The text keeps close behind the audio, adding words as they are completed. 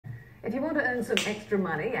If you want to earn some extra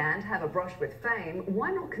money and have a brush with fame, why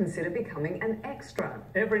not consider becoming an extra?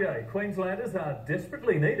 Every day, Queenslanders are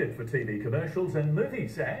desperately needed for TV commercials and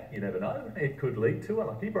movies, and you never know, it could lead to a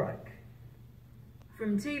lucky break.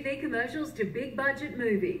 From TV commercials to big budget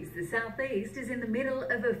movies, the Southeast is in the middle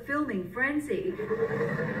of a filming frenzy.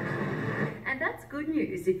 And that's good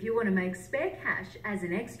news if you want to make spare cash as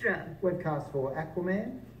an extra. We've cast for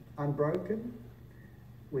Aquaman, Unbroken,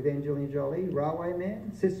 with Angelina Jolie, Railway Man,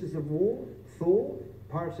 Sisters of War, Thor,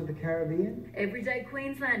 Pirates of the Caribbean. Everyday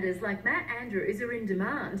Queenslanders like Matt Andrews are in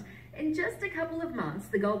demand. In just a couple of months,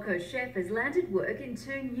 the Gold Coast chef has landed work in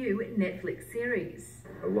 2 new Netflix series.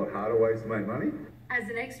 A lot harder ways to make money. As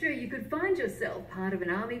an extra, you could find yourself part of an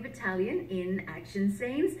army battalion in action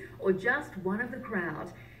scenes or just one of the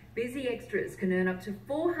crowd. Busy extras can earn up to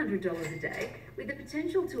 $400 a day, with the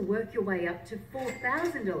potential to work your way up to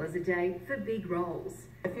 $4,000 a day for big roles.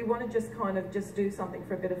 If you want to just do something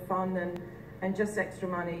for a bit of fun and just extra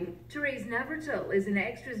money. Therese Navratil is an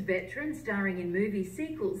extras veteran starring in movie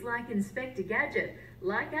sequels like Inspector Gadget.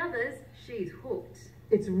 Like others, she's hooked.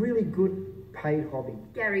 It's a really good paid hobby.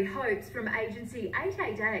 Gary Hopes from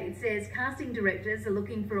Agency888 says casting directors are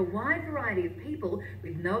looking for a wide variety of people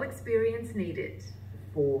with no experience needed.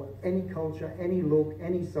 For any culture, any look,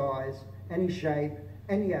 any size, any shape,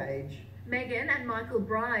 any age. Megan and Michael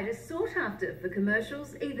Bride are sought after for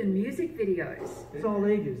commercials, even music videos. It's all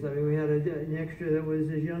ages. I mean, we had an extra that was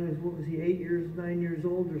as young as, 9 years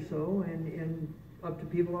old or so, and up to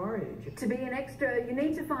people our age. To be an extra, you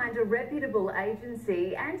need to find a reputable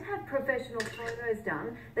agency and have professional photos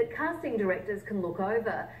done that casting directors can look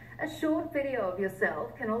over. A short video of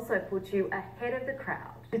yourself can also put you ahead of the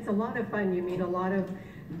crowd. It's a lot of fun. You meet a lot of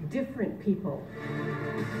different people.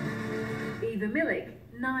 Eva Millick,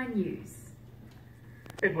 9 News.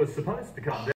 It was supposed to come down.